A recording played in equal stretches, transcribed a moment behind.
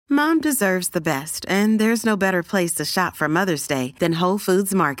Mom deserves the best, and there's no better place to shop for Mother's Day than Whole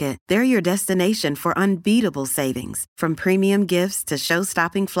Foods Market. They're your destination for unbeatable savings, from premium gifts to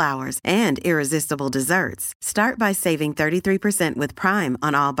show-stopping flowers and irresistible desserts. Start by saving 33% with Prime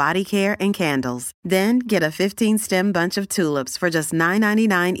on all body care and candles. Then get a 15-stem bunch of tulips for just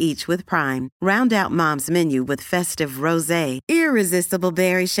 $9.99 each with Prime. Round out Mom's menu with festive rosé, irresistible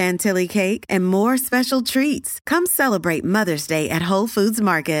berry chantilly cake, and more special treats. Come celebrate Mother's Day at Whole Foods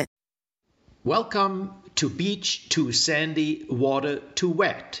Market. Welcome to Beach Too Sandy, Water Too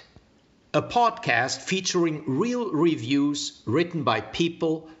Wet, a podcast featuring real reviews written by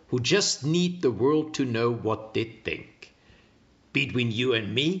people who just need the world to know what they think. Between you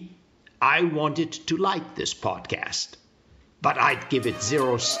and me, I wanted to like this podcast, but I'd give it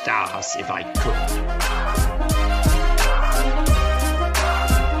 0 stars if I could.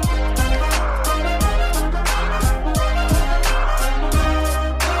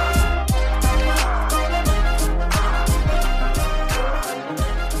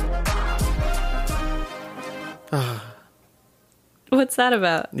 What's that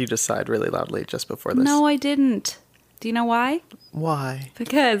about? You just sighed really loudly just before this. No, I didn't. Do you know why? Why?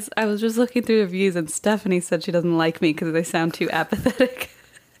 Because I was just looking through the reviews and Stephanie said she doesn't like me because they sound too apathetic.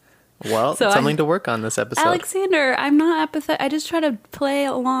 Well, so something to work on this episode. Alexander, I'm not apathetic. I just try to play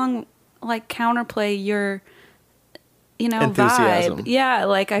along, like counterplay your, enthusiasm. Vibe. Yeah,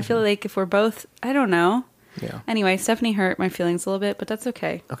 like I feel like if we're both, I don't know. Yeah. Anyway, Stephanie hurt my feelings a little bit, but that's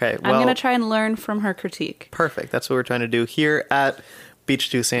okay. Okay, well, I'm going to try and learn from her critique. Perfect. That's what we're trying to do here at Beach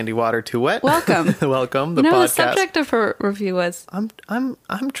Too Sandy, Water Too Wet. Welcome. Welcome. The podcast. podcast. The subject of her review was... I'm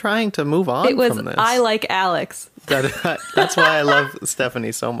trying to move on from this. It was, I like Alex. That's why I love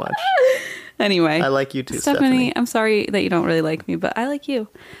Stephanie so much. Anyway. I like you too, Stephanie. I'm sorry that you don't really like me, but I like you.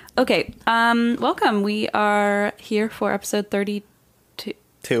 Okay. Welcome. We are here for episode 32.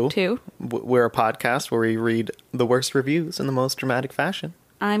 We're a podcast where we read the worst reviews in the most dramatic fashion.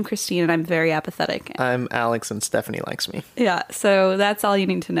 I'm Christine, and I'm very apathetic. I'm Alex, and Stephanie likes me. Yeah, so that's all you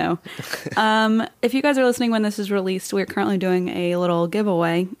need to know. If you guys are listening when this is released, we're currently doing a little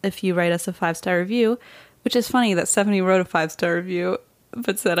giveaway if you write us a 5-star review, which is funny that Stephanie wrote a 5-star review,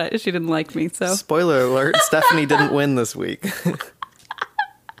 but said she didn't like me. So spoiler alert, Stephanie didn't win this week.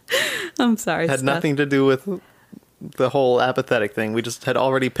 I'm sorry, Had nothing to do with the whole apathetic thing. We just had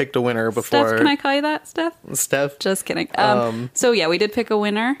already picked a winner before. Steph, can I call you that, Steph? Steph? Just kidding. So yeah, we did pick a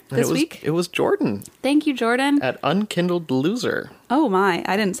winner this week. It was Jordan. Thank you, Jordan. At Unkindled Loser. Oh my,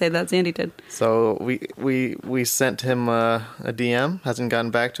 I didn't say that. Zandy did. So we sent him a DM. Hasn't gotten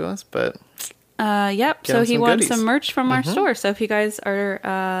back to us, but... Yep. So he won some merch from our store. So if you guys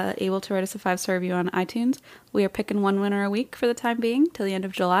are able to write us a 5-star review on iTunes, we are picking one winner a week for the time being till the end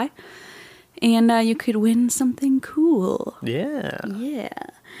of July. And you could win something cool. Yeah. Yeah.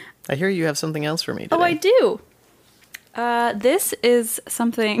 I hear you have something else for me today. Oh, I do. This is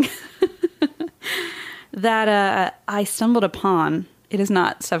something that I stumbled upon. It is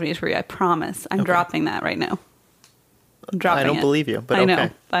not 73, I promise. I'm dropping that right now. I'm dropping it. I don't believe you, but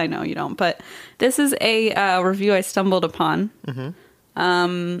okay. I know you don't. But this is a review I stumbled upon.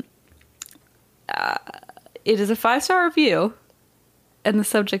 Mm-hmm. It is a 5-star review. And the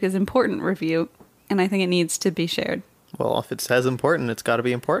subject is important review, and I think it needs to be shared. Well, if it says important, it's got to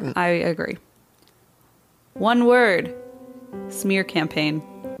be important. I agree. One word. Smear campaign.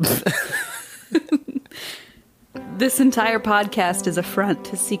 This entire podcast is a front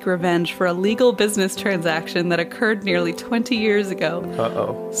to seek revenge for a legal business transaction that occurred nearly 20 years ago.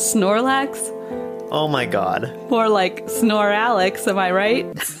 Uh-oh. Snorlax? Oh my god. More like Snore-Alex, am I right?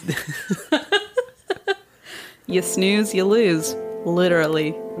 You snooze, you lose.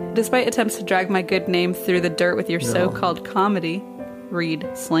 Literally. Despite attempts to drag my good name through the dirt with your so-called comedy, read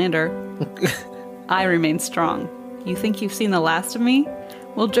slander, I remain strong. You think you've seen the last of me?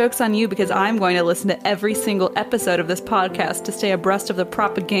 Well, joke's on you because I'm going to listen to every single episode of this podcast to stay abreast of the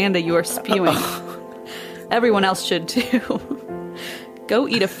propaganda you are spewing. Everyone else should too. Go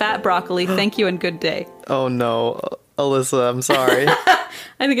eat a fat broccoli, thank you, and good day. Oh no, Alyssa, I'm sorry. I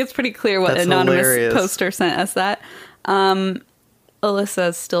think it's pretty clear what anonymous poster sent us that. Alyssa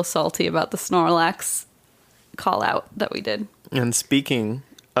is still salty about the Snorlax call-out that we did. And speaking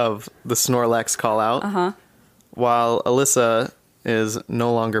of the Snorlax call-out, while Alyssa is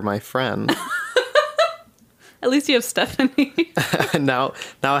no longer my friend... At least you have Stephanie. Now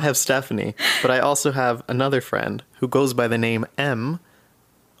I have Stephanie, but I also have another friend who goes by the name M,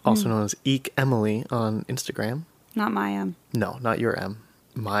 also known as Eek Emily on Instagram. Not my M. No, not your M.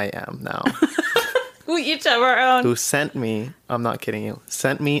 My M now. We each have our own. Who sent me, I'm not kidding you,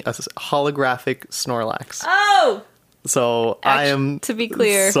 sent me a holographic Snorlax. Oh! So I am, to be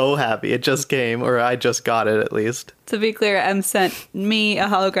clear, so happy. It just came, or I just got it at least. To be clear, Em sent me a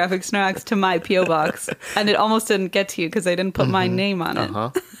holographic Snorlax to my P.O. box, and it almost didn't get to you because I didn't put my name on it.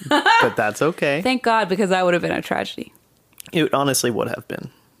 But that's okay. Thank God, because that would have been a tragedy. It honestly would have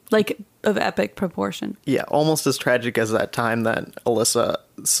been. Like, of epic proportion. Yeah, almost as tragic as that time that Alyssa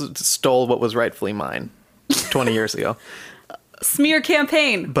stole what was rightfully mine 20 years ago. Smear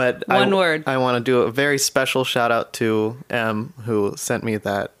campaign. But One word. I want to do a very special shout out to Em, who sent me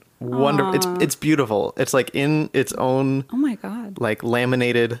that wonderful. It's beautiful. It's like in its own. Oh my God. Like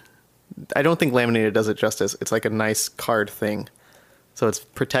laminated. I don't think laminated does it justice. It's like a nice card thing, so it's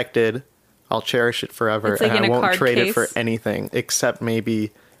protected. I'll cherish it forever, It's like and in I a won't card trade it case? for anything except maybe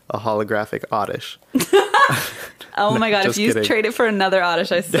a holographic Oddish. Oh my God. If just you kidding. trade it for another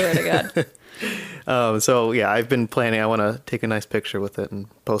Oddish, I swear to God. So yeah, I've been planning. I want to take a nice picture with it and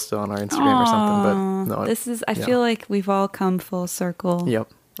post it on our Instagram or something. But no, I feel like we've all come full circle. Yep,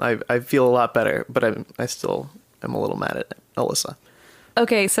 I feel a lot better, but I still am a little mad at Alyssa.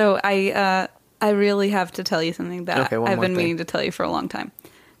 Okay, so I really have to tell you something that one I've more been thing. meaning to tell you for a long time.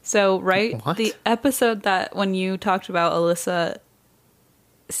 So, What? the episode that when you talked about Alyssa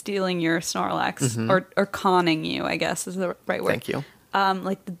stealing your Snorlax or conning you, I guess is the right word. Thank you.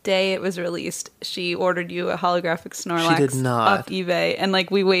 Like the day it was released, she ordered you a holographic Snorlax She did not. off eBay, and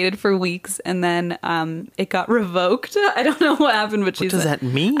like we waited for weeks, and then it got revoked. I don't know what happened, but What does that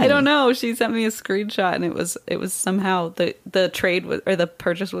mean? I don't know. She sent me a screenshot, and it was somehow the trade was, or the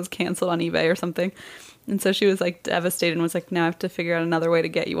purchase was canceled on eBay or something. And so she was like devastated and was like, "Now I have to figure out another way to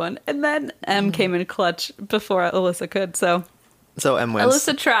get you one." And then M came in clutch before Alyssa could. So Em wins.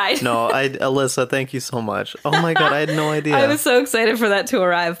 Alyssa tried. No, Alyssa, thank you so much. Oh my God, I had no idea. I was so excited for that to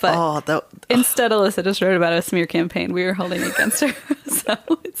arrive, but that instead Alyssa just wrote about a smear campaign we were holding against her. So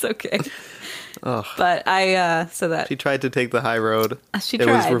it's okay. But she tried to take the high road. She It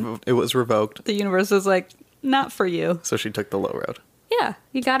tried. it was revoked, The universe was like, not for you. so she took the low road. Yeah,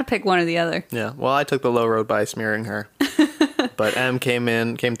 you got to pick one or the other. Yeah, well, I took the low road by smearing her. But Em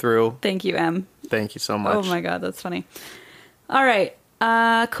came through. Thank you, M. Thank you so much. Oh my God, that's funny. All right.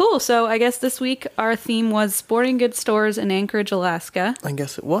 Cool. So I guess this week our theme was sporting goods stores in Anchorage, Alaska. I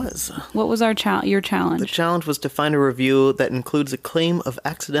guess it was. What was your The challenge? challenge was to find a review that includes a claim of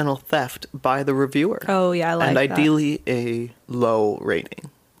accidental theft by the reviewer. Oh, yeah, I like and that. ideally a low rating,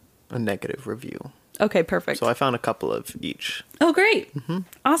 a negative review. Okay, perfect. So I found a couple of each. Oh, great.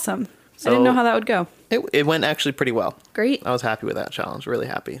 Awesome. I didn't know how that would go. It went actually pretty well. Great. I was happy with that challenge, really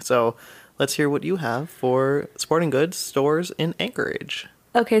happy. So let's hear what you have for sporting goods stores in Anchorage.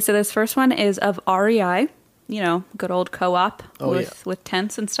 Okay, so this first one is of REI. You know, good old co-op Oh, with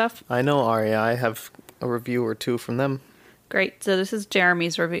tents and stuff. I know REI. I have a review or two from them. Great. So this is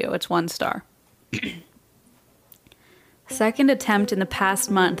Jeremy's review. It's 1 star. Second attempt in the past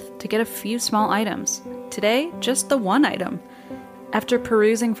month to get a few small items. Today, just the one item. After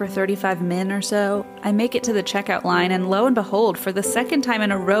perusing for 35 min or so, I make it to the checkout line, and lo and behold, for the second time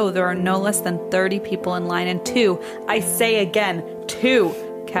in a row, there are no less than 30 people in line and 2, I say again,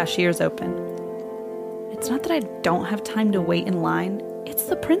 2 cashiers open. It's not that I don't have time to wait in line, it's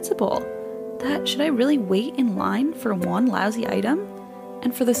the principle. That should I really wait in line for one lousy item?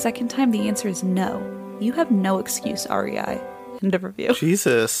 And for the second time, the answer is no. You have no excuse, REI. End of review.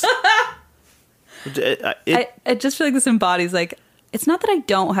 Jesus. I just feel like this embodies, like, it's not that I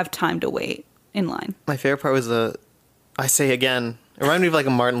don't have time to wait in line. My favorite part was I say again, it reminded me of like a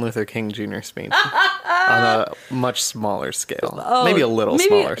Martin Luther King Jr. speech on a much smaller scale. Maybe a little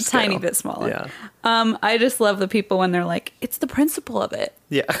smaller scale. Tiny bit smaller. Yeah. I just love the people when they're like, it's the principle of it.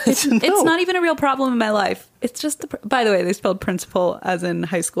 Yeah. It's not even a real problem in my life. It's just by the way, they spelled principal as in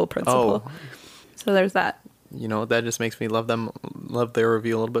high school principal. Oh. So there's that. You know, that just makes me love their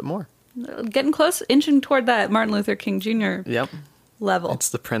review a little bit more. Getting close, inching toward that Martin Luther King Jr. Yep. level. It's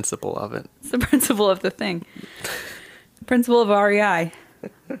the principle of it. It's the principle of the thing. Principle of REI.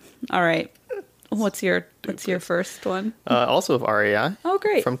 All right. What's your first one? Also of REI. Oh,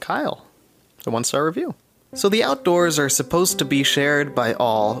 great. From Kyle. The 1-star review. So the outdoors are supposed to be shared by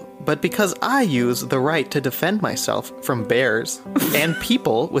all, but because I use the right to defend myself from bears and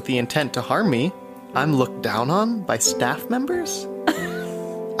people with the intent to harm me, I'm looked down on by staff members?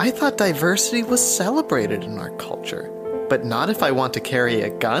 I thought diversity was celebrated in our culture, but not if I want to carry a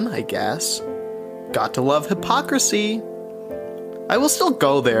gun, I guess. Got to love hypocrisy. I will still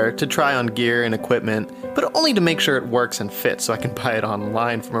go there to try on gear and equipment, but only to make sure it works and fits so I can buy it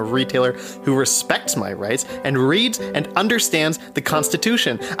online from a retailer who respects my rights and reads and understands the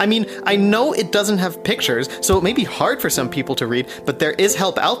Constitution. I mean, I know it doesn't have pictures, so it may be hard for some people to read, but there is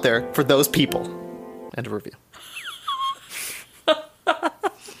help out there for those people. End of review.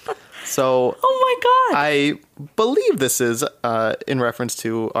 So, Oh my god. I believe this is in reference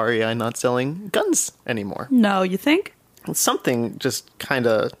to REI not selling guns anymore. No, you think? Something just kind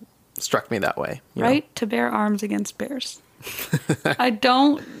of struck me that way. you know? Right? To bear arms against bears. I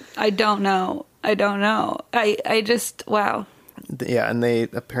don't know. I just, wow. Yeah, and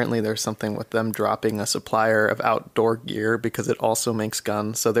there's something with them dropping a supplier of outdoor gear because it also makes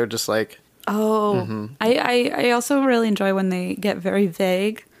guns. So they're just like, Oh, I also really enjoy when they get very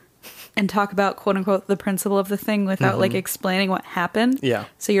vague and talk about quote unquote the principle of the thing without like explaining what happened. Yeah.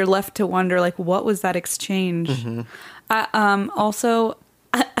 So you're left to wonder like, what was that exchange? Also,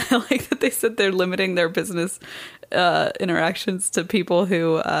 I like that they said they're limiting their business interactions to people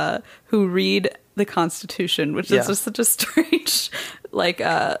who read the Constitution, which is just such a strange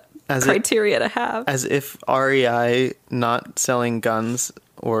criteria to have. As if REI not selling guns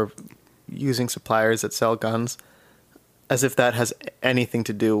or using suppliers that sell guns, as if that has anything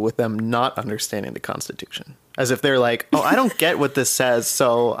to do with them not understanding the Constitution. As if they're like, oh, I don't get what this says,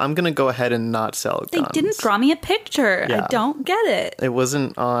 so I'm going to go ahead and not sell guns. They didn't draw me a picture. Yeah. I don't get it. It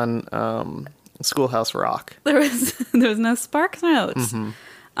wasn't on Schoolhouse Rock. There was no Spark Notes.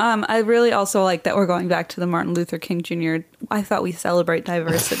 I really also like that we're going back to the Martin Luther King Jr. I thought we celebrate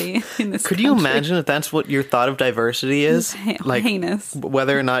diversity in this Could you country. imagine if that's what your thought of diversity is? Like heinous.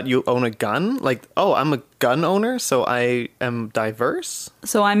 whether or not you own a gun? Like, oh, I'm a gun owner, so I am diverse?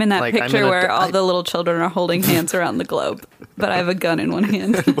 So I'm in that Like, I'm picture in a- where all I- the little children are holding hands around the globe, but I have a gun in one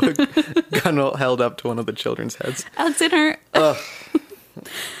hand. Gun held up to one of the children's heads. Alexander.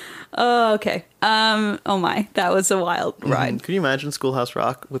 Oh, okay. Oh my, that was a wild ride. Could you imagine Schoolhouse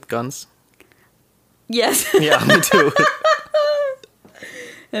Rock with guns? Yes. Yeah, me too.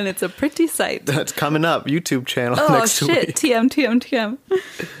 And it's a pretty sight. That's coming up. YouTube channel Oh next shit! week. TM.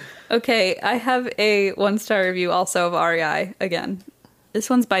 Okay, I have a 1-star review also of REI again. This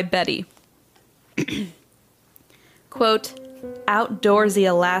one's by Betty. Quote, outdoorsy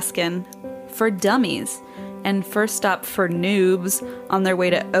Alaskan for dummies and first stop for noobs on their way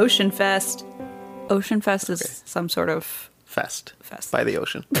to Ocean Fest. Ocean Fest is some sort of... Fest. Fest. By the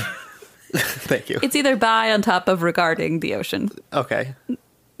ocean. Thank you. It's either by on top of regarding the ocean. Okay.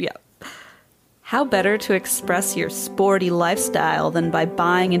 Yeah. How better to express your sporty lifestyle than by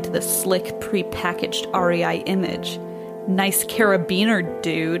buying into the slick, prepackaged REI image? Nice carabiner,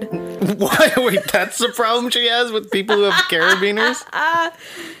 dude. Why? Wait, that's the problem she has with people who have carabiners?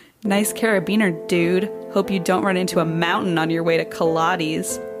 Nice carabiner, dude. Hope you don't run into a mountain on your way to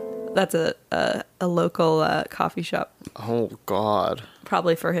Kaladi's. That's a local coffee shop. Oh, God.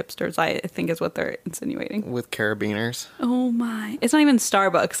 Probably for hipsters, I think is what they're insinuating. With carabiners. Oh my. It's not even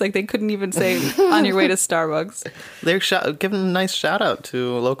Starbucks. Like, they couldn't even say on your way to Starbucks. They're giving a nice shout out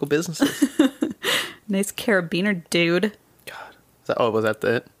to local businesses. Nice carabiner, dude. God. Was that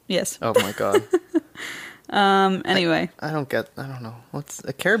it? Yes. Oh, my God. Anyway. I don't know.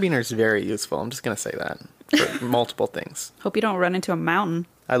 A carabiner is very useful. I'm just going to say that for multiple things. Hope you don't run into a mountain.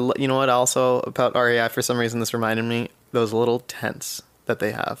 You know what also about REI, for some reason this reminded me, those little tents that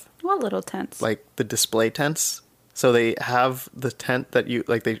they have. What little tents? Like the display tents. So they have the tent that you,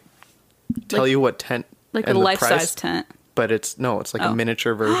 like they tell you what tent. Like and a the life-size price, tent. But it's like a Oh.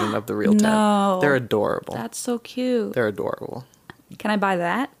 miniature version of the real tent. No. They're adorable. That's so cute. They're adorable. Can I buy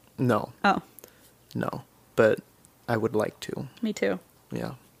that? No. Oh, No. But I would like to. me too.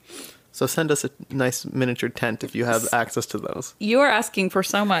 Yeah. So send us a nice miniature tent if you have access to those. You are asking for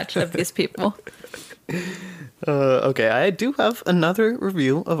so much of these people. Okay, I do have another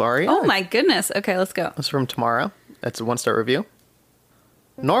review of REI. Oh my goodness. Okay, let's go. It's from Tamara. It's a 1-star review.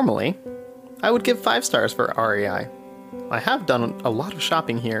 Normally, I would give 5 stars for REI. I have done a lot of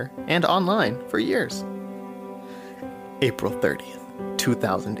shopping here and online for years. April 30th,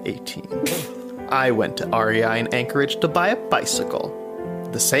 2018. I went to REI in Anchorage to buy a bicycle.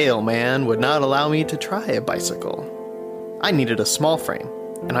 The salesman would not allow me to try a bicycle. I needed a small frame,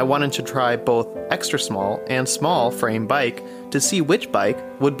 and I wanted to try both extra small and small frame bike to see which bike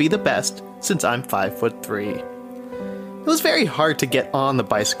would be the best since I'm 5'3". It was very hard to get on the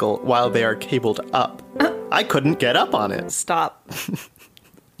bicycle while they are cabled up. I couldn't get up on it. Stop.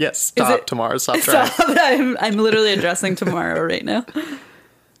 Yes, stop, Tamara, stop trying. Stop. I'm literally addressing tomorrow right now.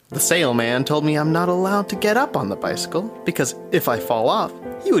 The salesman told me I'm not allowed to get up on the bicycle because if I fall off,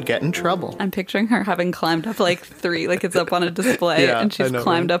 he would get in trouble. I'm picturing her having climbed up like 3, like it's up on a display, Yeah, and I she's know,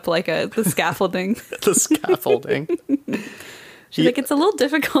 climbed right? up like the scaffolding. The scaffolding. She's like, it's a little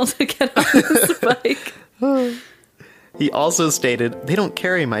difficult to get on this bike. He also stated they don't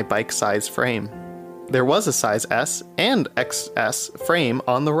carry my bike size frame. There was a size S and XS frame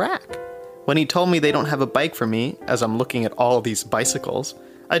on the rack. When he told me they don't have a bike for me, as I'm looking at all these bicycles,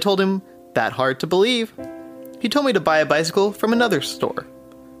 I told him, that hard to believe. He told me to buy a bicycle from another store.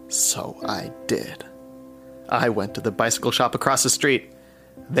 So I did. I went to the bicycle shop across the street.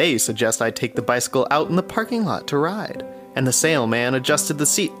 They suggest I take the bicycle out in the parking lot to ride, and the salesman adjusted the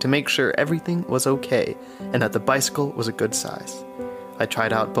seat to make sure everything was okay and that the bicycle was a good size. I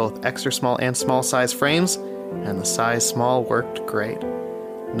tried out both extra small and small size frames, and the size small worked great.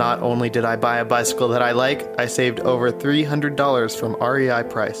 Not only did I buy a bicycle that I like, I saved over $300 from REI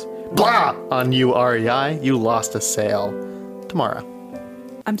price. Blah! On you, REI, you lost a sale. Tomorrow.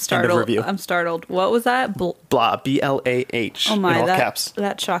 I'm startled. review. I'm startled. What was that? Blah, B-L-A-H. Oh my, in all that, caps.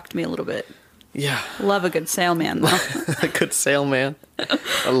 that shocked me a little bit. Yeah. Love a good salesman, though. A good salesman.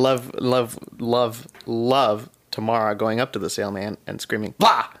 I love Tamara going up to the salesman and screaming,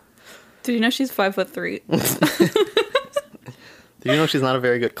 blah! Did you know she's 5'3"? Do you know she's not a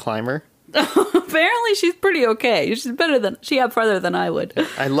very good climber? Apparently she's pretty okay. She got farther than I would.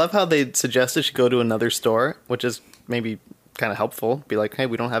 I love how they suggested she go to another store, which is maybe kind of helpful. Be like, hey,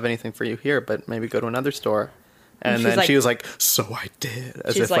 we don't have anything for you here, but maybe go to another store. And then she was like, so I did.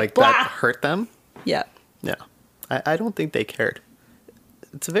 As if like blah! that hurt them. Yeah. Yeah. I don't think they cared.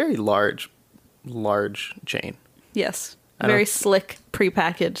 It's a very large chain. Yes. Very slick,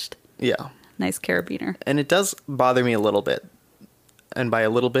 prepackaged. Yeah. Nice carabiner. And it does bother me a little bit. And by a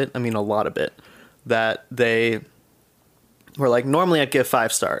little bit, I mean a lot of it. That they were like, normally I'd give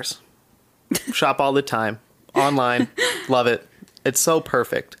 5 stars. Shop all the time. Online. Love it. It's so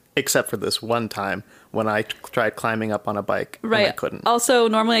perfect. Except for this one time when I tried climbing up on a bike. Right. And I couldn't. Also,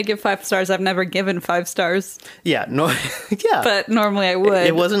 normally I give 5 stars. I've never given 5 stars. Yeah. No. Yeah. But normally I would.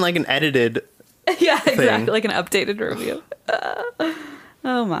 It wasn't like an edited. Yeah, exactly. thing. Like an updated review.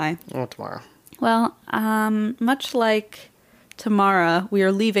 Oh my. Oh, tomorrow. Well, much like Tamara, we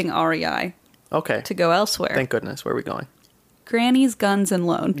are leaving REI Okay. to go elsewhere. Thank goodness. Where are we going? Granny's Guns and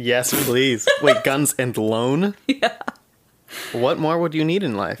Loan. Yes, please. Wait, guns and loan? Yeah. What more would you need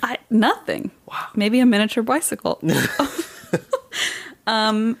in life? Nothing. Wow. Maybe a miniature bicycle.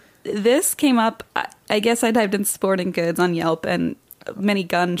 This came up, I guess I typed in sporting goods on Yelp and many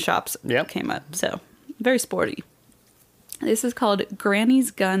gun shops came up. So, very sporty. This is called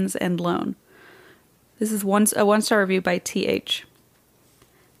Granny's Guns and Loan. This is a 1-star review by TH.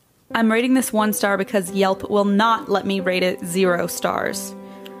 I'm rating this 1 star because Yelp will not let me rate it 0 stars.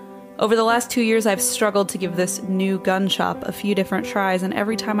 Over the last 2 years, I've struggled to give this new gun shop a few different tries, and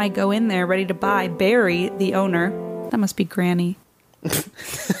every time I go in there ready to buy, Barry, the owner, that must be Granny,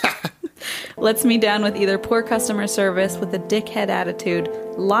 lets me down with either poor customer service with a dickhead attitude,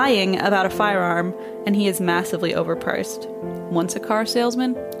 lying about a firearm, and he is massively overpriced. Once a car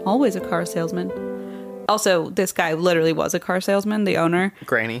salesman, always a car salesman. Also, this guy literally was a car salesman, the owner.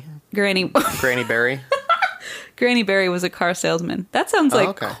 Granny Granny Barry. Granny Barry was a car salesman. That sounds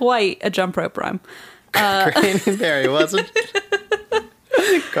like quite a jump rope rhyme. Granny Barry was a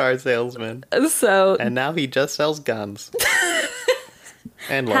car salesman. So, and now he just sells guns.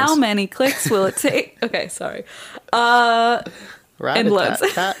 And loans. How many clicks will it take? Okay, sorry. And loans.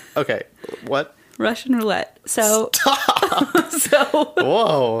 Okay, what? Russian roulette. So, Stop.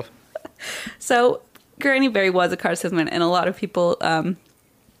 Whoa. So, Granny Barry was a car salesman, and a lot of people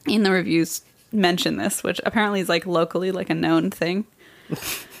in the reviews mention this, which apparently is like locally like a known thing,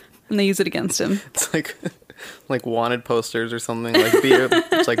 and they use it against him. It's like wanted posters or something. Like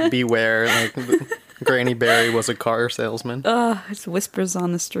it's like beware. Like Granny Barry was a car salesman. It's whispers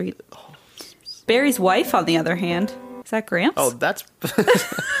on the street. Barry's wife, on the other hand, is that Gramps? Oh, that's.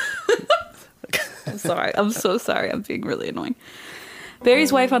 I'm sorry. I'm so sorry. I'm being really annoying.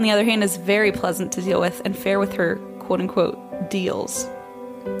 Barry's wife, on the other hand, is very pleasant to deal with and fair with her quote-unquote deals.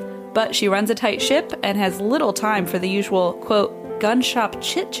 But she runs a tight ship and has little time for the usual, quote, gun shop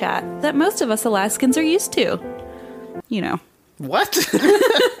chit-chat that most of us Alaskans are used to. You know. What?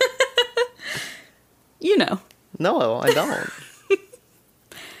 You know. No, I don't.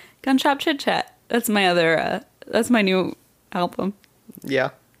 Gun shop chit-chat. That's my other, that's my new album.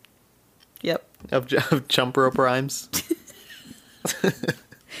 Yeah. Yep. Of jump rope rhymes.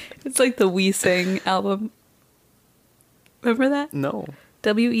 It's like the We Sing album. Remember that? No.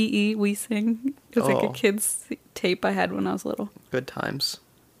 WEE We Sing. It was like a kid's tape I had when I was little. Good times.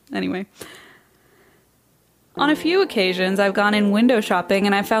 Anyway. On a few occasions, I've gone in window shopping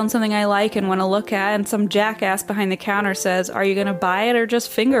and I found something I like and want to look at, and some jackass behind the counter says, "Are you going to buy it or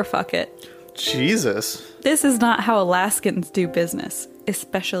just finger fuck it?" Jesus. This is not how Alaskans do business,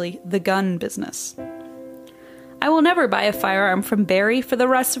 especially the gun business. I will never buy a firearm from Barry for the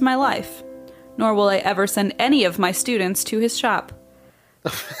rest of my life, nor will I ever send any of my students to his shop.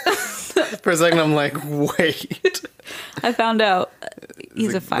 For a second, I'm like, wait. I found out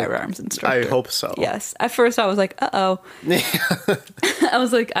he's a firearms instructor. I hope so. Yes. At first, I was like, uh-oh. I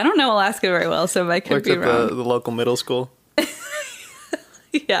was like, I don't know Alaska very well, so I could Worked be at wrong. the local middle school.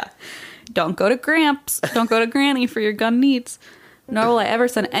 Yeah. Don't go to Gramps. Don't go to Granny for your gun needs. Nor will I ever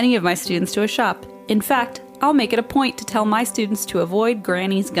send any of my students to a shop. In fact, I'll make it a point to tell my students to avoid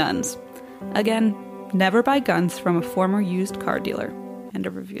Granny's guns. Again, never buy guns from a former used car dealer. End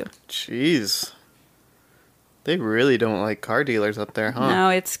of review. Jeez. They really don't like car dealers up there, huh? No,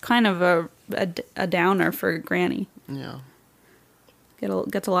 it's kind of a downer for Granny. Yeah.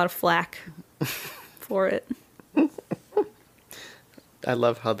 Gets a lot of flack for it. I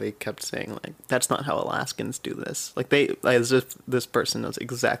love how they kept saying, like, that's not how Alaskans do this. Like, as if this person knows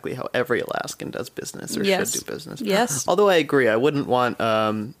exactly how every Alaskan does business or should do business. Yes. Although I agree, I wouldn't want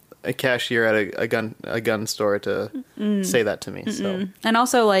a cashier at a gun store to say that to me. So, And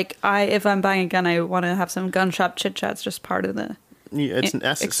also, like, if I'm buying a gun, I want to have some gun shop chit chats, just part of the it's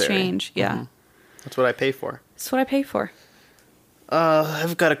necessary. exchange. Yeah, That's what I pay for. that's what I pay for.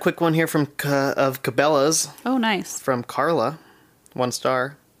 I've got a quick one here of Cabela's Oh, nice. from Carla. 1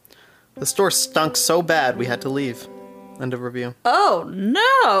 star. The store stunk so bad we had to leave. End of review. Oh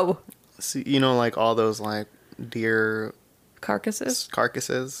no! See, like all those like deer Carcasses.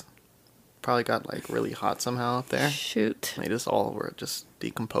 probably got like really hot somehow up there. Shoot. They just all were just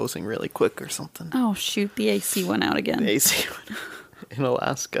decomposing really quick or something. Oh shoot! The AC went out again. The AC in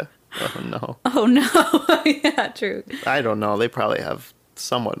Alaska. Oh no. Oh no! Yeah, true. I don't know. They probably have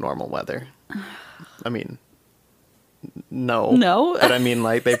somewhat normal weather. I mean, no. No? But I mean,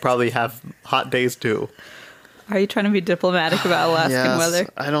 like, they probably have hot days too. Are you trying to be diplomatic about Alaskan weather?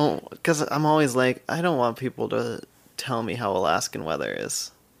 I don't, because I'm always like, I don't want people to tell me how Alaskan weather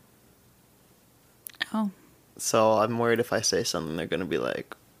is. Oh. So I'm worried if I say something, they're going to be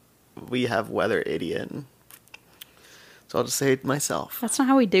like, we have weather, idiot. So I'll just say it myself. That's not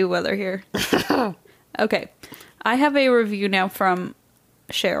how we do weather here. Okay. I have a review now from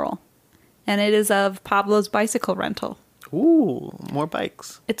Cheryl, and it is of Pablo's bicycle rental. Ooh, more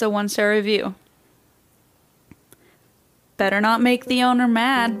bikes. It's a 1-star review. Better not make the owner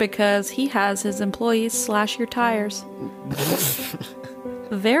mad because he has his employees slash your tires.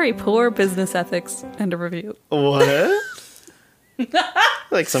 Very poor business ethics. End of review. What?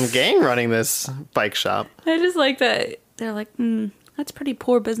 Like some gang running this bike shop. I just like that. They're like, that's pretty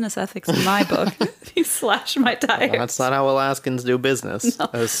poor business ethics in my book. You slash my tires. That's not how Alaskans do business, No.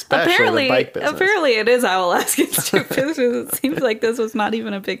 especially the bike business. Apparently it is how Alaskans do business. It seems like this was not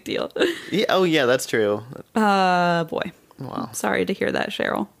even a big deal. Yeah, oh yeah, that's true. Boy. Wow. Sorry to hear that,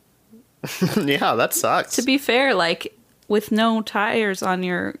 Cheryl. Yeah, that sucks. To be fair, like, with no tires on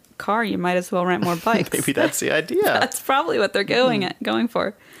your car, you might as well rent more bikes. Maybe that's the idea. That's probably what they're going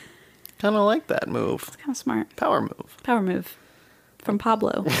for. Kind of like that move. Kind of smart. Power move. Power move. From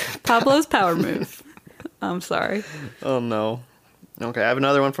Pablo. Pablo's power move. I'm sorry. Oh no. Okay, I have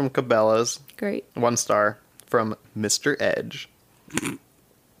another one from Cabela's. Great. 1 star from Mr. Edge.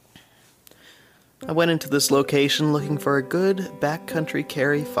 I went into this location looking for a good backcountry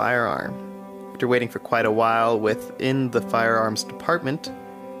carry firearm. After waiting for quite a while within the firearms department,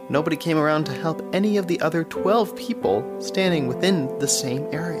 nobody came around to help any of the other 12 people standing within the same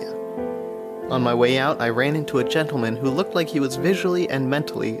area. On my way out, I ran into a gentleman who looked like he was visually and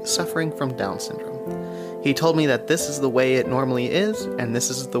mentally suffering from Down syndrome. He told me that this is the way it normally is, and this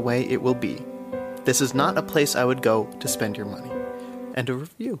is the way it will be. This is not a place I would go to spend your money. End of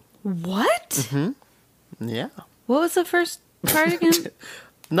review. What? Mm-hmm. Yeah. What was the first part again?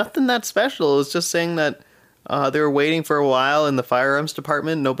 Nothing that special. It was just saying that they were waiting for a while in the firearms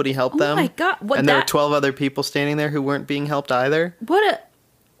department. Nobody helped them. Oh my God. And there were 12 other people standing there who weren't being helped either. What?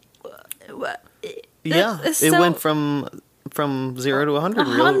 Yeah. It went from 0 to 100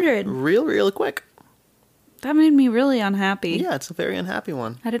 100. real quick. That made me really unhappy. Yeah, it's a very unhappy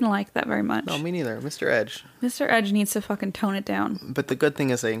one. I didn't like that very much. No, me neither. Mr. Edge. Mr. Edge needs to fucking tone it down. But the good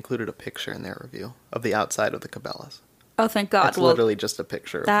thing is they included a picture in their review of the outside of the Cabela's. Oh, thank God. It's literally just a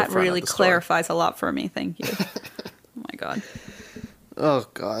picture of that the front really of the store. clarifies a lot for me. Thank you. Oh my God. Oh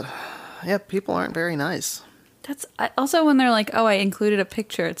God. Yeah, people aren't very nice. Also when they're like, oh, I included a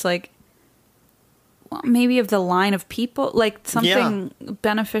picture, it's like, well, maybe of the line of people, like something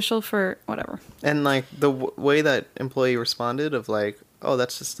beneficial for whatever. And like the way that employee responded of like, oh,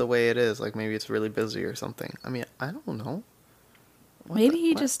 that's just the way it is. Like maybe it's really busy or something. I mean, I don't know. Maybe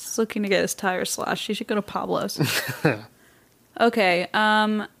he just is looking to get his tires slashed. He should go to Pablo's. Okay,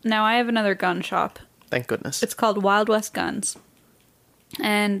 now I have another gun shop. Thank goodness. It's called Wild West Guns.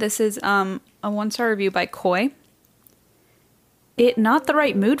 And this is a 1-star review by Koi. Not the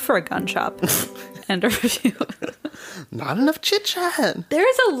right mood for a gun shop. End of review. Not enough chit-chat.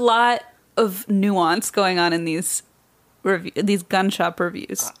 There's a lot of nuance going on in these gun shop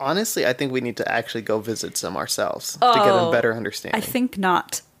reviews. Honestly, I think we need to actually go visit some ourselves to get a better understanding. I think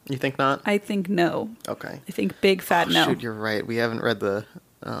not. You think not? I think no. Okay. I think big fat no. Shoot, you're right. We haven't read the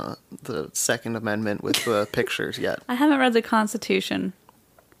Second Amendment with the pictures yet. I haven't read the Constitution.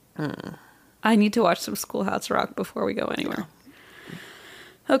 I need to watch some Schoolhouse Rock before we go anywhere.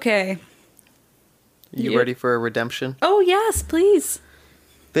 Yeah. Okay. You ready for a redemption? Oh, yes, please.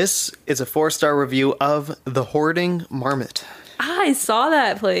 This is a 4-star review of The Hoarding Marmot. I saw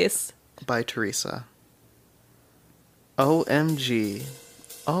that place. By Teresa. OMG.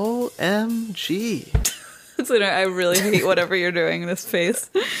 OMG. I really hate whatever you're doing in this face.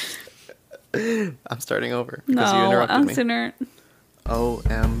 I'm starting over because you interrupted me. Sooner.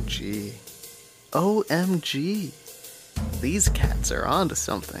 OMG. OMG. These cats are onto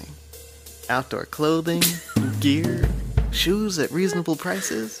something. Outdoor clothing, gear, shoes at reasonable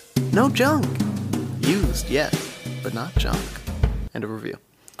prices. No junk. Used, yes, but not junk. End of review.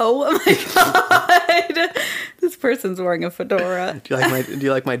 Oh my god. This person's wearing a fedora. Do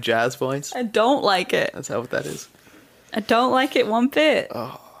you like my jazz voice? I don't like it. That's what that is. I don't like it one bit.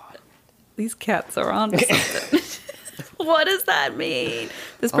 Oh. These cats are on to something. What does that mean?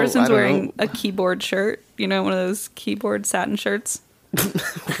 This person's wearing a keyboard shirt. You know, one of those keyboard satin shirts?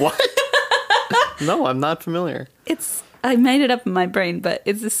 What? No, I'm not familiar. I made it up in my brain, but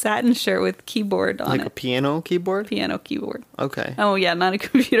it's a satin shirt with keyboard on it. Like a piano keyboard? Piano keyboard. Okay. Oh, yeah, not a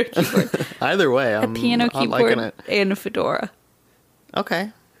computer keyboard. Either way, a piano keyboard liking it. and a fedora.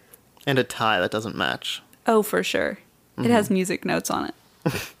 Okay. And a tie that doesn't match. Oh, for sure. Mm-hmm. It has music notes on it.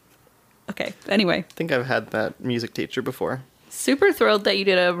 Okay, anyway. I think I've had that music teacher before. Super thrilled that you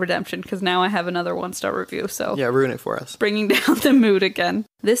did a redemption, because now I have another 1-star review, so... Yeah, ruin it for us. Bringing down the mood again.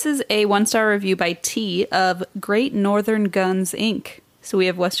 This is a 1-star review by T of Great Northern Guns, Inc. So we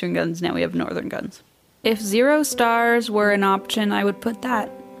have Western Guns, now we have Northern Guns. If 0 stars were an option, I would put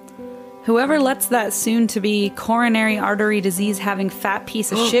that. Whoever lets that soon-to-be coronary artery disease-having fat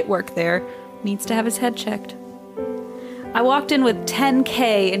piece of shit work there needs to have his head checked. I walked in with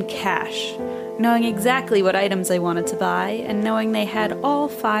 $10K in cash, knowing exactly what items I wanted to buy, and knowing they had all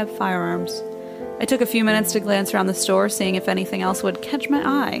 5 firearms. I took a few minutes to glance around the store, seeing if anything else would catch my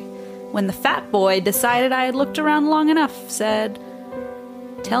eye, when the fat boy decided I had looked around long enough, said,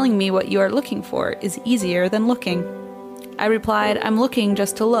 "Telling me what you are looking for is easier than looking." I replied, "I'm looking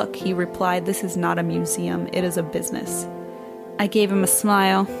just to look." He replied, "This is not a museum, it is a business." I gave him a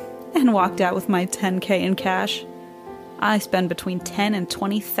smile, and walked out with my $10K in cash. I spend between $10,000 and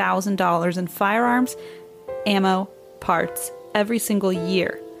 $20,000 in firearms, ammo, parts, every single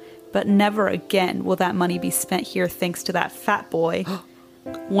year. But never again will that money be spent here thanks to that fat boy.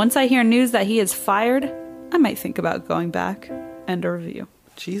 Once I hear news that he is fired, I might think about going back. End of review.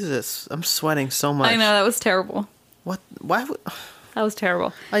 Jesus, I'm sweating so much. I know, that was terrible. What? Why would... That was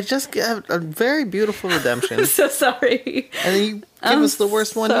terrible. I just got a very beautiful redemption. I'm so sorry. And then you give us the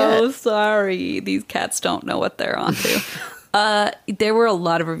worst one yet. I'm so sorry. These cats don't know what they're onto. There were a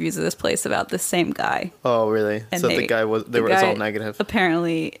lot of reviews of this place about the same guy. Oh, really? And so the guy was all negative.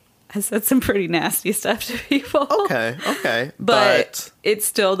 Apparently has said some pretty nasty stuff to people. Okay. But it's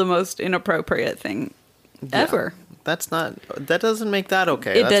still the most inappropriate thing ever. That doesn't make that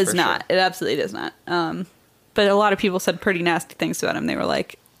okay. It does not. Sure. It absolutely does not. But a lot of people said pretty nasty things about him. They were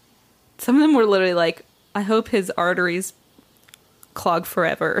like, some of them were literally like, "I hope his arteries clog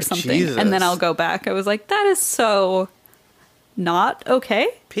forever," or something. Jesus. And then I'll go back. I was like, that is so not okay.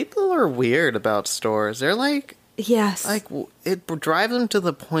 People are weird about stores. They're like, yes. Like, it drives them to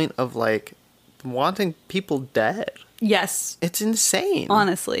the point of like wanting people dead. Yes. It's insane.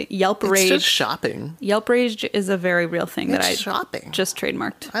 Honestly. Yelp Rage. It's just shopping. Yelp Rage is a very real thing that I shopping. Just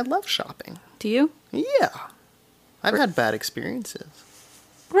trademarked. I love shopping. Do you? Yeah. I've had bad experiences.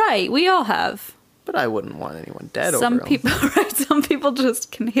 Right, we all have. But I wouldn't want anyone dead over them. Right, some people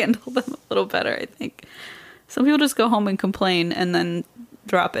just can handle them a little better, I think. Some people just go home and complain and then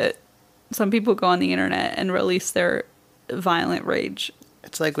drop it. Some people go on the internet and release their violent rage.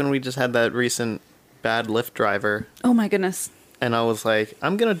 It's like when we just had that recent bad Lyft driver. Oh my goodness. And I was like,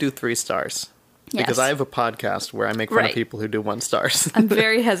 I'm going to do 3 stars. Yes. Because I have a podcast where I make fun of people who do 1 stars. I'm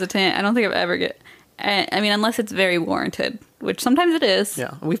very hesitant. I don't think I've ever I mean, unless it's very warranted, which sometimes it is.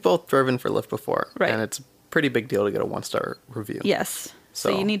 Yeah, we've both driven for Lyft before. Right. And it's a pretty big deal to get a 1-star review. Yes. So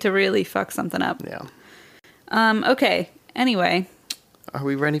you need to really fuck something up. Yeah. Okay. Anyway. Are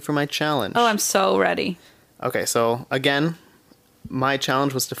we ready for my challenge? Oh, I'm so ready. Okay, so again, my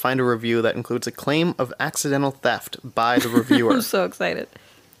challenge was to find a review that includes a claim of accidental theft by the reviewer. I'm so excited.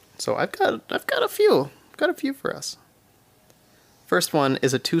 So I've got a few. I've got a few for us. First one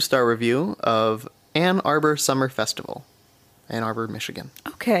is a 2-star review of Ann Arbor Summer Festival, Ann Arbor, Michigan.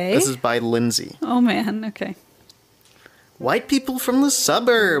 Okay. This is by Lindsay. Oh, man. Okay. White people from the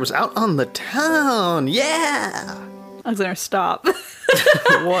suburbs out on the town. Yeah. Alexander, stop.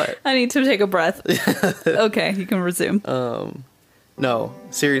 What? I need to take a breath. Okay, you can resume. No,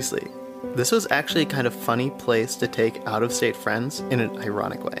 seriously. This was actually a kind of funny place to take out-of-state friends in an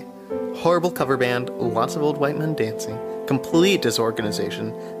ironic way. Horrible cover band, lots of old white men dancing, complete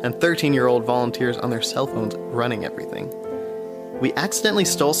disorganization, and 13-year-old volunteers on their cell phones running everything. We accidentally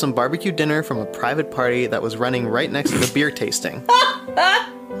stole some barbecue dinner from a private party that was running right next to the beer tasting.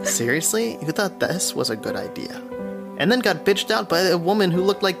 Seriously? You thought this was a good idea? And then got bitched out by a woman who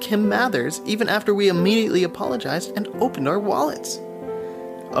looked like Kim Mathers even after we immediately apologized and opened our wallets.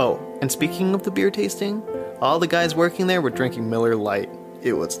 Oh, and speaking of the beer tasting, all the guys working there were drinking Miller Lite.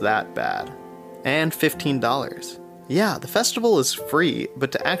 It was that bad. And $15. Yeah, the festival is free,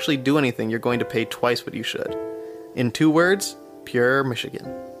 but to actually do anything, you're going to pay twice what you should. In 2 words, pure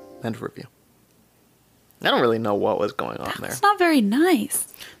Michigan. End of review. I don't really know what was going on there. It's not very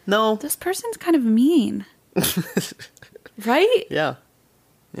nice. No. This person's kind of mean. Right? Yeah.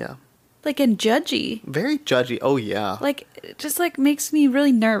 Yeah. Like, and judgy. Very judgy. Oh, yeah. Like, it just, like, makes me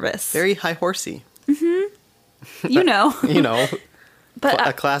really nervous. Very high horsey. You know. You know. But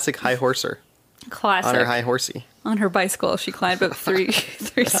A classic high horser. classic. On her high horsey. On her bicycle, she climbed up three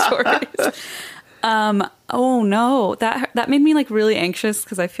stories. Oh no, that made me like really anxious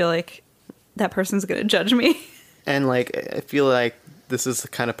because I feel like that person's gonna judge me. And like, I feel like this is the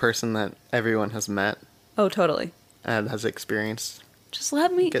kind of person that everyone has met Oh, totally. and has experienced. Just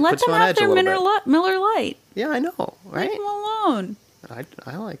let Puts them you on have edge a their little Miller Lite. Yeah, I know, right? Leave them alone.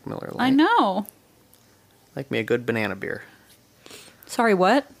 I like Miller Lite. I know. Like me a good banana beer. Sorry,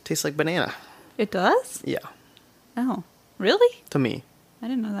 what? Tastes like banana. It does? Yeah, Oh, really? to me. I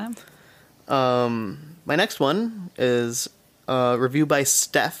didn't know that. My next one is a review by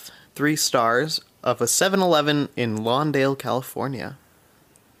Steph, 3 stars, of a 7-Eleven in Lawndale, California.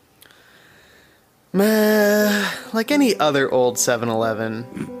 Meh, like any other old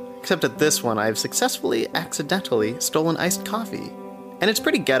 7-Eleven, except at this one I've successfully accidentally stolen iced coffee. And it's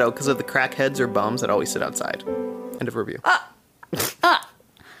pretty ghetto because of the crackheads or bums that always sit outside. End of review.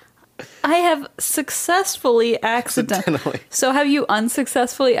 I have successfully Accidentally. So have you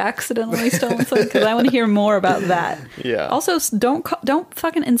unsuccessfully accidentally stolen something? Because I want to hear more about that. Yeah. Also, don't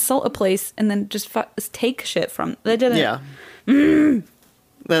fucking insult a place and then just take shit from. They didn't. Yeah.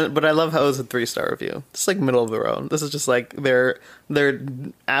 But I love how it was a 3-star review. It's like middle of the road. This is just like their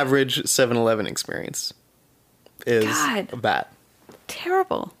average 7-Eleven experience is God. that.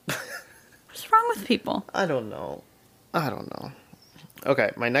 Terrible. What's wrong with people? I don't know.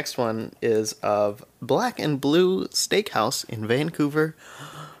 Okay, my next one is of Black and Blue Steakhouse in Vancouver,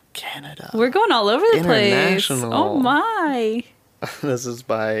 Canada. We're going all over the place. International. Oh my. This is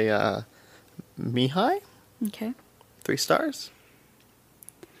by Mihai. Okay. 3 stars.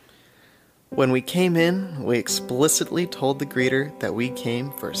 When we came in, we explicitly told the greeter that we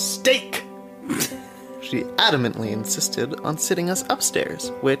came for steak. She adamantly insisted on sitting us upstairs,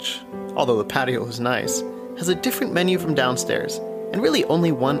 which, although the patio was nice, has a different menu from downstairs, and really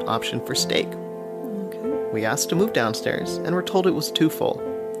only one option for steak. Okay. We asked to move downstairs, and were told it was too full.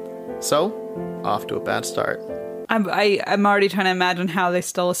 So, off to a bad start. I'm already trying to imagine how they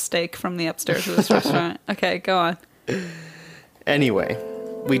stole a steak from the upstairs of this restaurant. Okay, go on. Anyway,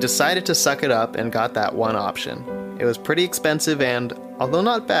 we decided to suck it up and got that one option. It was pretty expensive and, although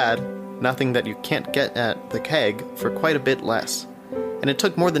not bad, nothing that you can't get at the Keg for quite a bit less. And it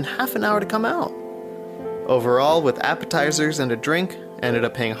took more than half an hour to come out. Overall, with appetizers and a drink, ended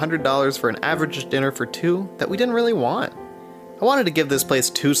up paying $100 for an average dinner for 2 that we didn't really want. I wanted to give this place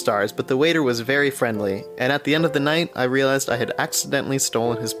 2 stars, but the waiter was very friendly, and at the end of the night, I realized I had accidentally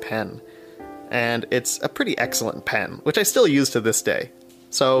stolen his pen. And it's a pretty excellent pen, which I still use to this day.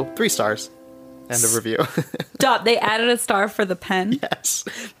 So, 3 stars. End of review. Stop. They added a star for the pen? Yes.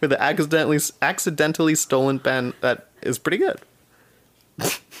 For the accidentally stolen pen, that is pretty good.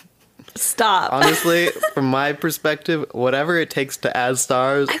 Stop. Honestly, from my perspective, whatever it takes to add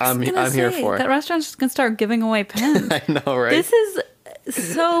stars, I'm here for it. That restaurant's just gonna start giving away pens. I know, right? This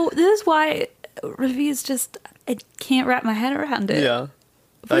is why reviews just, I can't wrap my head around it. Yeah.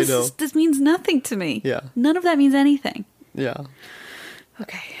 I know. This means nothing to me. Yeah. None of that means anything. Yeah.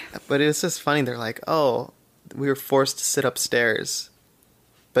 Okay. But it's just funny. They're like, oh, we were forced to sit upstairs.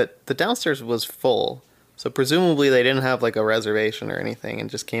 But the downstairs was full. So presumably they didn't have like a reservation or anything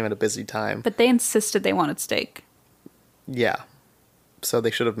and just came at a busy time. But they insisted they wanted steak. Yeah. So they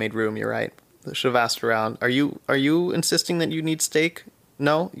should have made room, you're right. They should have asked around. Are you insisting that you need steak?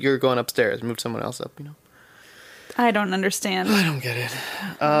 No? You're going upstairs. Move someone else up, I don't understand. I don't get it.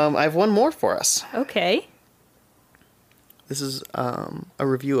 I have one more for us. Okay. This is a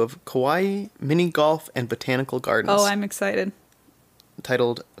review of Kauai Mini Golf and Botanical Gardens. Oh, I'm excited.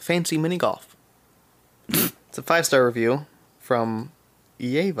 Titled Fancy Mini Golf. It's a 5-star review from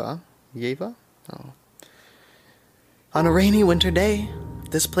Yeva. Yeva? Oh. On a rainy winter day,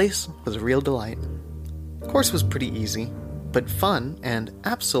 this place was a real delight. The course was pretty easy, but fun and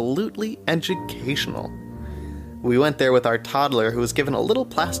absolutely educational. We went there with our toddler who was given a little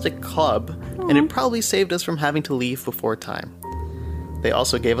plastic club, and it probably saved us from having to leave before time. They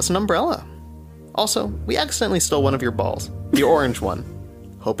also gave us an umbrella. Also, we accidentally stole one of your balls, the orange one.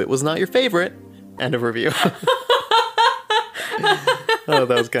 Hope it was not your favorite. End of review. Oh, that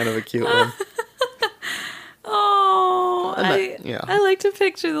was kind of a cute one. Oh, Yeah. I like to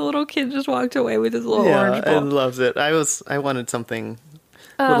picture the little kid just walked away with his little orange Yeah, ball. loves it. I wanted something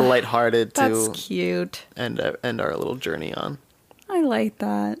a little lighthearted That's to cute. end our little journey on. I like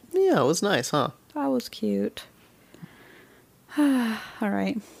that. Yeah, it was nice, huh? That was cute. All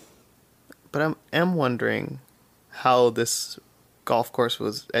right. But I am wondering how this golf course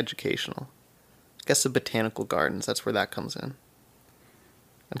was educational. I guess the botanical gardens, that's where that comes in.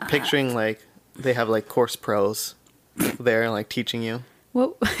 I'm picturing like they have like course pros there like teaching you.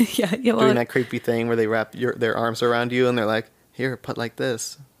 Well, yeah. Doing that creepy thing where they wrap their arms around you and they're like, here, put like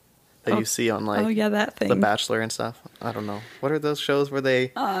this. That you see on like that thing. The Bachelor and stuff. I don't know. What are those shows where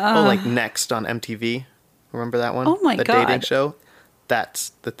they like Next on MTV? Remember that one? Oh my the God. dating show?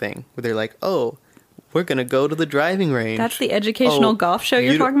 That's the thing. Where they're like, oh, we're gonna go to the driving range. That's the educational golf show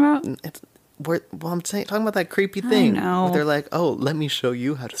you're talking about? I'm talking about that creepy thing. I know. Where they're like, oh, let me show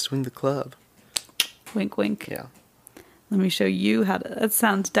you how to swing the club. Wink, wink. Yeah. Let me show you how to... That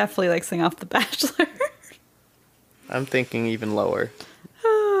sounds definitely like something off The Bachelor. I'm thinking even lower.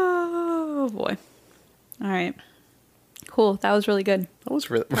 Oh, boy. All right. Cool. That was really good.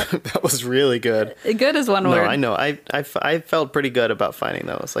 That was really good. Good is one word. No, I know. I felt pretty good about finding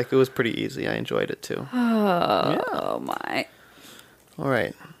those. Like, it was pretty easy. I enjoyed it, too. Oh, my. All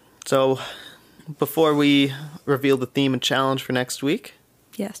right. So, before we reveal the theme and challenge for next week,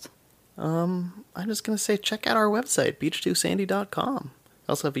 Yes. I'm just going to say check out our website, beach2sandy.com. We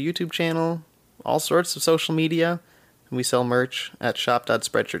also have a YouTube channel, all sorts of social media, and we sell merch at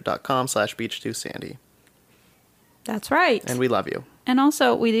shop.spreadshirt.com/beach2sandy. That's right. And we love you. And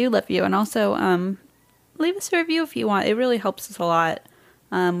also, we do love you. And also, leave us a review if you want. It really helps us a lot.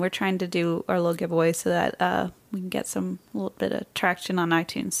 We're trying to do our little giveaway so that we can get a little bit of traction on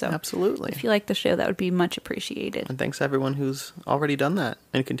iTunes. So Absolutely. if you like the show, that would be much appreciated. And thanks to everyone who's already done that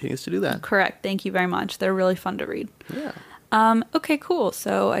and continues to do that. Correct. Thank you very much. They're really fun to read. Yeah. Okay, cool.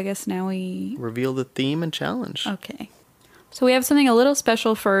 So I guess now we... Reveal the theme and challenge. Okay. So we have something a little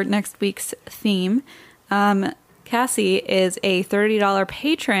special for next week's theme. Cassie is a $30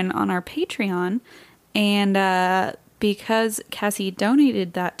 patron on our Patreon. And because Cassie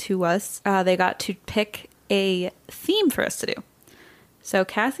donated that to us, they got to pick a theme for us to do. So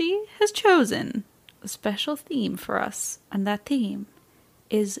Cassie has chosen a special theme for us. And that theme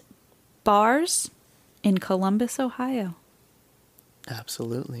is bars in Columbus, Ohio.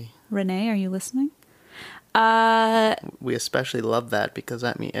 Absolutely. Renee, are you listening? We especially love that because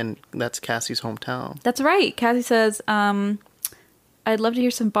that's Cassie's hometown. That's right. Cassie says, I'd love to hear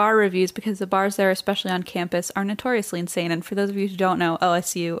some bar reviews because the bars there, especially on campus, are notoriously insane. And for those of you who don't know,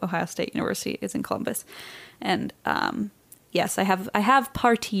 OSU, Ohio State University, is in Columbus. And yes, I have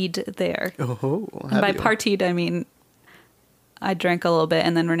partied there. Oh, and by partied, I mean I drank a little bit,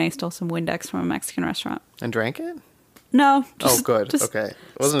 and then Renee stole some Windex from a Mexican restaurant. And drank it? No. Good. Okay.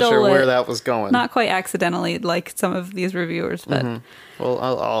 Wasn't sure where that was going. Not quite accidentally, like some of these reviewers, but... Mm-hmm. Well,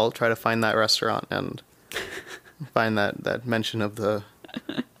 I'll try to find that restaurant and find that mention of the...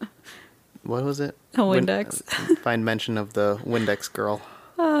 What was it? A Windex. Find mention of the Windex girl.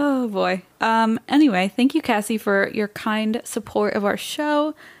 Oh, boy. Anyway, thank you, Cassie, for your kind support of our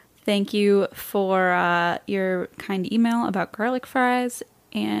show. Thank you for your kind email about garlic fries.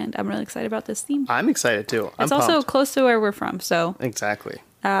 And I'm really excited about this theme. I'm excited, too. It's also close to where we're from, so... Exactly.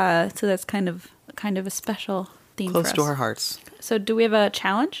 So that's kind of a special theme close for us. to our hearts. So do we have a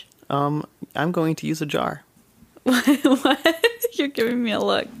challenge? I'm going to use a jar. What? You're giving me a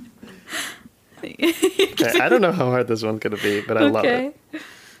look. I don't know how hard this one's going to be, but I love it.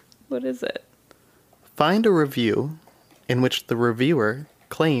 What is it? Find a review in which the reviewer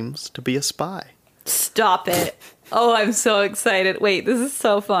claims to be a spy. Stop it. Oh, I'm so excited. Wait, this is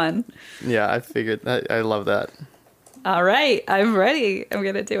so fun. Yeah, I figured. I love that. All right, I'm ready. I'm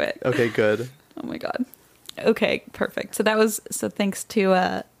going to do it. Okay, good. Oh my God. Okay, perfect. So thanks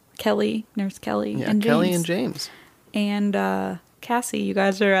to Kelly, Nurse Kelly, Yeah, and James. Kelly and James. And Cassie, you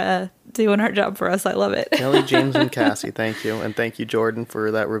guys are doing our job for us. I love it. Kelly, James, and Cassie, thank you. And thank you, Jordan,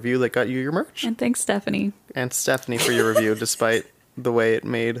 for that review that got you your merch. And thanks, Stephanie. And Stephanie for your review, despite the way it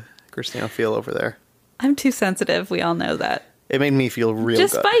made Christina feel over there. I'm too sensitive. We all know that. It made me feel real good.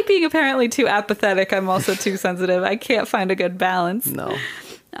 Despite being apparently too apathetic, I'm also too sensitive. I can't find a good balance. No.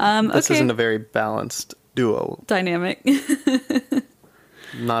 This isn't a very balanced duo. Dynamic.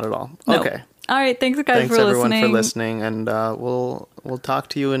 Not at all. No. Okay. All right. Thanks, guys, Thanks for everyone listening. for listening, and we'll talk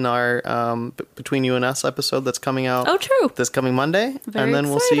to you in our Between You and Us episode that's coming out. Oh, true. This coming Monday, Very and then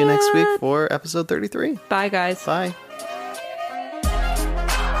we'll see you next excited. week for episode 33. Bye, guys. Bye.